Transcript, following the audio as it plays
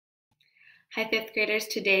Hi, fifth graders.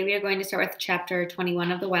 Today we are going to start with chapter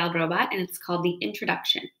 21 of The Wild Robot, and it's called The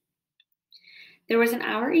Introduction. There was an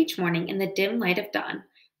hour each morning in the dim light of dawn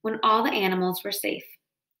when all the animals were safe.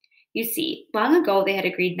 You see, long ago they had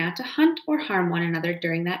agreed not to hunt or harm one another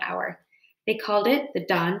during that hour. They called it the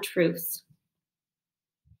Dawn Truce.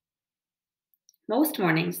 Most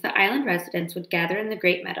mornings, the island residents would gather in the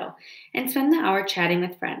great meadow and spend the hour chatting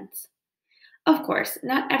with friends. Of course,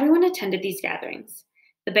 not everyone attended these gatherings.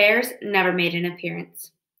 The bears never made an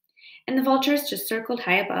appearance, and the vultures just circled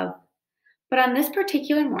high above. But on this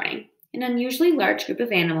particular morning, an unusually large group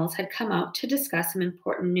of animals had come out to discuss some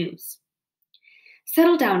important news.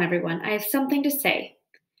 Settle down, everyone. I have something to say.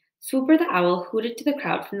 Swooper the owl hooted to the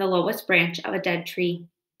crowd from the lowest branch of a dead tree.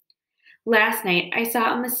 Last night, I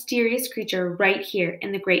saw a mysterious creature right here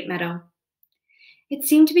in the great meadow. It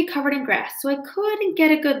seemed to be covered in grass, so I couldn't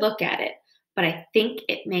get a good look at it, but I think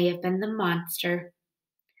it may have been the monster.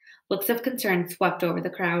 Looks of concern swept over the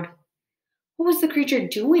crowd. What was the creature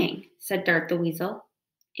doing? Said Dart the Weasel.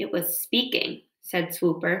 It was speaking, said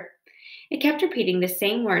Swooper. It kept repeating the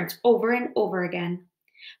same words over and over again,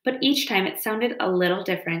 but each time it sounded a little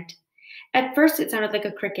different. At first it sounded like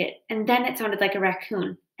a cricket, and then it sounded like a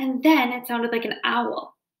raccoon, and then it sounded like an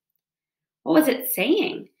owl. What was it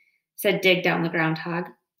saying? Said Dig Down the Groundhog.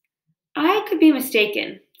 I could be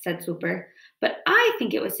mistaken, said Swooper, but I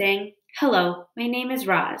think it was saying, Hello, my name is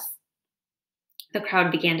Roz. The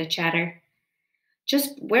crowd began to chatter.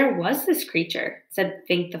 Just where was this creature? Said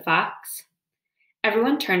Fink the Fox.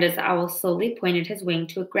 Everyone turned as the owl slowly pointed his wing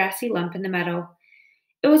to a grassy lump in the meadow.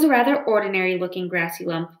 It was a rather ordinary-looking grassy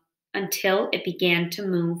lump until it began to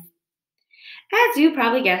move. As you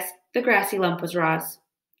probably guessed, the grassy lump was Roz.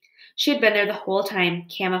 She had been there the whole time,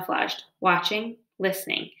 camouflaged, watching,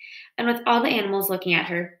 listening, and with all the animals looking at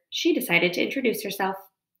her, she decided to introduce herself.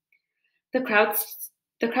 The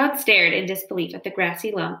crowd stared in disbelief at the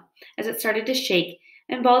grassy lump as it started to shake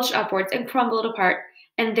and bulged upwards and crumbled apart,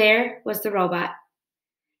 and there was the robot.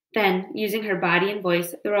 Then, using her body and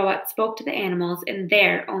voice, the robot spoke to the animals in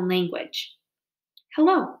their own language.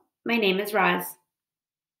 Hello, my name is Roz.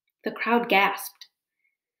 The crowd gasped.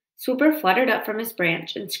 Swooper fluttered up from his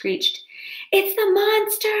branch and screeched, It's the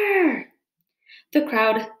monster! The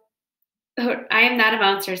crowd, I am not a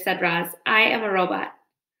monster, said Roz. I am a robot.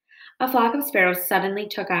 A flock of sparrows suddenly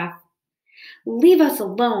took off. Leave us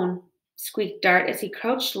alone, squeaked Dart as he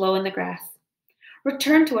crouched low in the grass.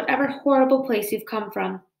 Return to whatever horrible place you've come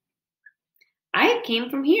from. I came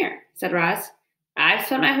from here, said Roz. I've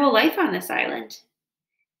spent my whole life on this island.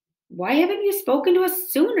 Why haven't you spoken to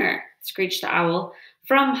us sooner? Screeched the owl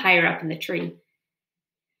from higher up in the tree.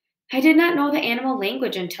 I did not know the animal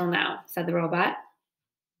language until now, said the robot.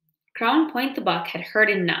 Crown Point the Buck had heard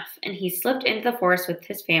enough, and he slipped into the forest with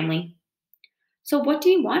his family. So what do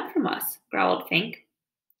you want from us? Growled Fink.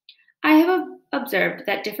 I have observed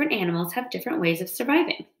that different animals have different ways of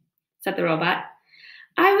surviving, said the robot.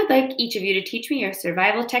 I would like each of you to teach me your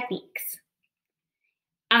survival techniques.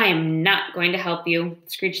 I am not going to help you,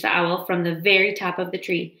 screeched the owl from the very top of the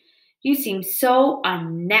tree. You seem so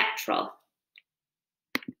unnatural.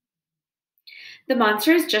 The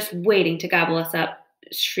monster is just waiting to gobble us up,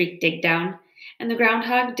 shrieked Dig Down, and the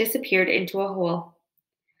groundhog disappeared into a hole.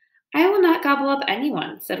 I will not gobble up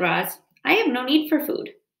anyone, said Roz. I have no need for food.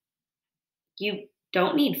 You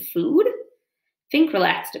don't need food? Fink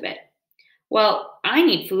relaxed a bit. Well, I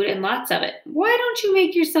need food and lots of it. Why don't you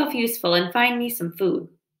make yourself useful and find me some food?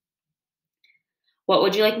 What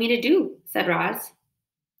would you like me to do? Said Roz.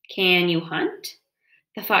 Can you hunt?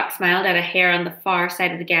 The fox smiled at a hare on the far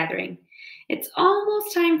side of the gathering. It's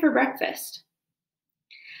almost time for breakfast.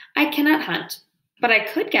 I cannot hunt, but I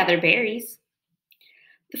could gather berries.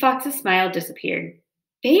 The fox's smile disappeared.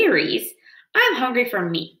 Berries? I'm hungry for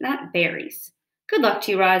meat, not berries. Good luck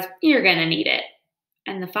to you, Roz. You're going to need it.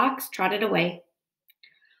 And the fox trotted away.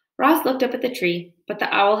 Roz looked up at the tree, but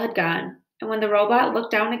the owl had gone, and when the robot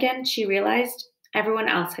looked down again, she realized everyone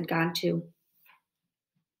else had gone too.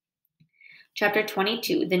 Chapter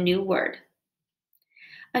 22, The New Word.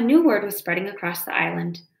 A new word was spreading across the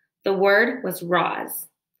island. The word was Roz.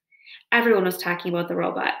 Everyone was talking about the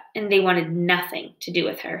robot, and they wanted nothing to do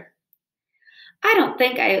with her. I don't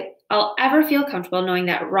think I'll ever feel comfortable knowing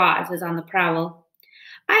that Roz is on the prowl.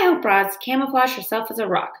 I hope Roz camouflaged herself as a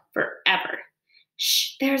rock forever.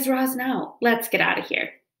 Shh, there's Roz now. Let's get out of here.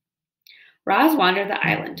 Roz wandered the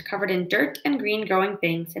island, covered in dirt and green growing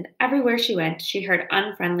things, and everywhere she went, she heard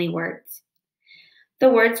unfriendly words. The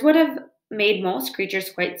words would have made most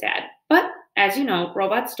creatures quite sad, but as you know,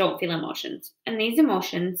 robots don't feel emotions, and in these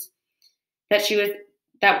moments,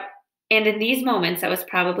 that was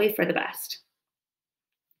probably for the best.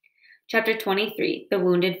 Chapter 23, The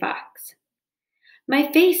Wounded Fox.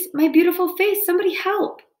 My face, my beautiful face, somebody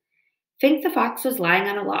help! Fink the fox was lying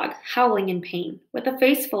on a log, howling in pain, with a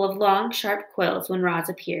face full of long, sharp quills when Roz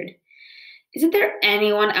appeared. Isn't there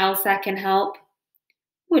anyone else that can help?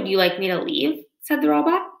 Would you like me to leave? Said the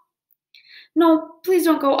robot. No, please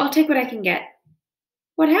don't go. I'll take what I can get.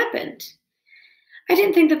 What happened? I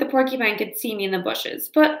didn't think that the porcupine could see me in the bushes,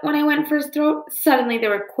 but when I went for his throat, suddenly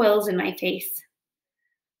there were quills in my face.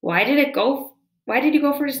 Why did you go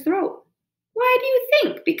for his throat? Why do you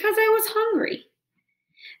think? Because I was hungry.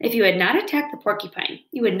 If you had not attacked the porcupine,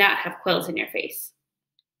 you would not have quills in your face.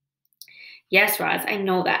 Yes, Roz, I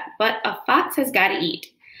know that, but a fox has got to eat.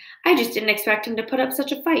 I just didn't expect him to put up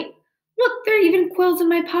such a fight. Look, there are even quills in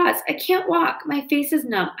my paws. I can't walk. My face is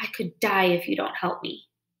numb. I could die if you don't help me.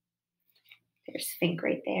 There's Fink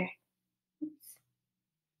right there.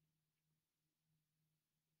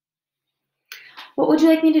 What would you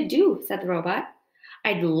like me to do? Said the robot.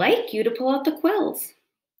 I'd like you to pull out the quills.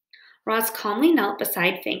 Roz calmly knelt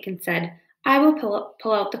beside Fink and said, I will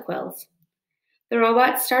pull out the quills. The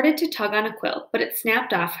robot started to tug on a quill, but it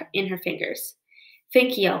snapped off in her fingers.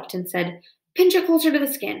 Fink yelped and said, Pinch it closer to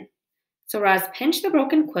the skin. So Roz pinched the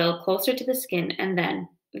broken quill closer to the skin, and then,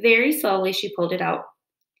 very slowly, she pulled it out.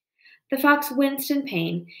 The fox winced in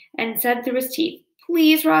pain and said through his teeth,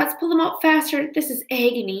 Please, Roz, pull them out faster. This is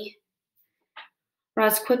agony.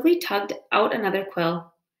 Roz quickly tugged out another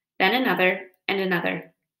quill, then another, and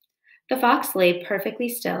another. The fox lay perfectly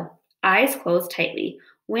still, eyes closed tightly,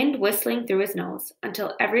 wind whistling through his nose,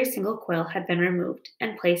 until every single quill had been removed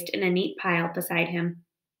and placed in a neat pile beside him.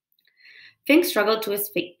 Fink struggled to his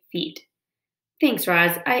feet. Thanks,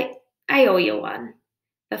 Roz. I owe you one.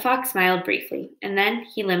 The fox smiled briefly, and then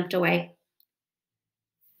he limped away.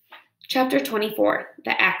 Chapter 24,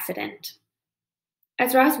 The Accident.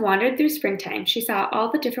 As Roz wandered through springtime, she saw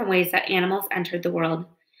all the different ways that animals entered the world.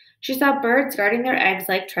 She saw birds guarding their eggs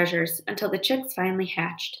like treasures until the chicks finally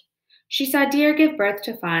hatched. She saw deer give birth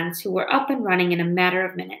to fawns who were up and running in a matter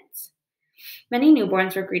of minutes. Many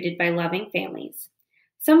newborns were greeted by loving families.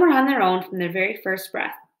 Some were on their own from their very first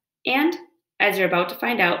breath. And, as you're about to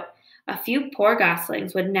find out, a few poor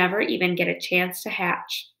goslings would never even get a chance to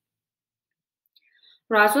hatch.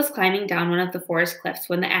 Roz was climbing down one of the forest cliffs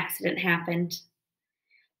when the accident happened.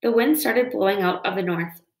 The wind started blowing out of the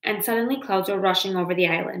north, and suddenly clouds were rushing over the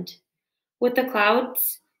island. With the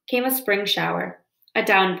clouds came a spring shower, a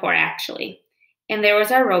downpour actually, and there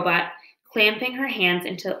was our robot clamping her hands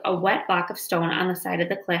into a wet block of stone on the side of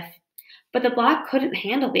the cliff. But the block couldn't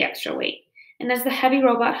handle the extra weight, and as the heavy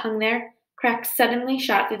robot hung there, cracks suddenly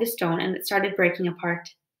shot through the stone and it started breaking apart.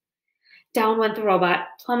 Down went the robot,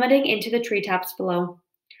 plummeting into the treetops below.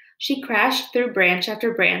 She crashed through branch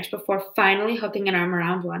after branch before finally hooking an arm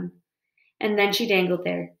around one. And then she dangled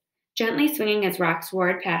there, gently swinging as rocks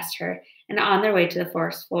roared past her and on their way to the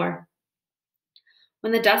forest floor.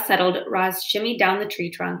 When the dust settled, Roz shimmied down the tree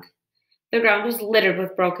trunk. The ground was littered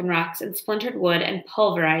with broken rocks and splintered wood and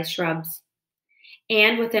pulverized shrubs.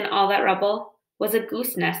 And within all that rubble was a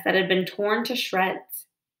goose nest that had been torn to shreds.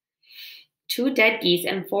 2 dead geese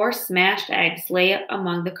and 4 smashed eggs lay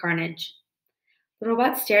among the carnage. The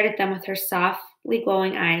robot stared at them with her softly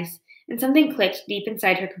glowing eyes, and something clicked deep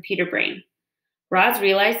inside her computer brain. Roz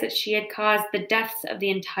realized that she had caused the deaths of the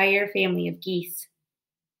entire family of geese.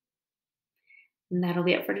 And that'll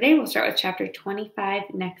be it for today. We'll start with chapter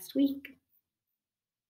 25 next week.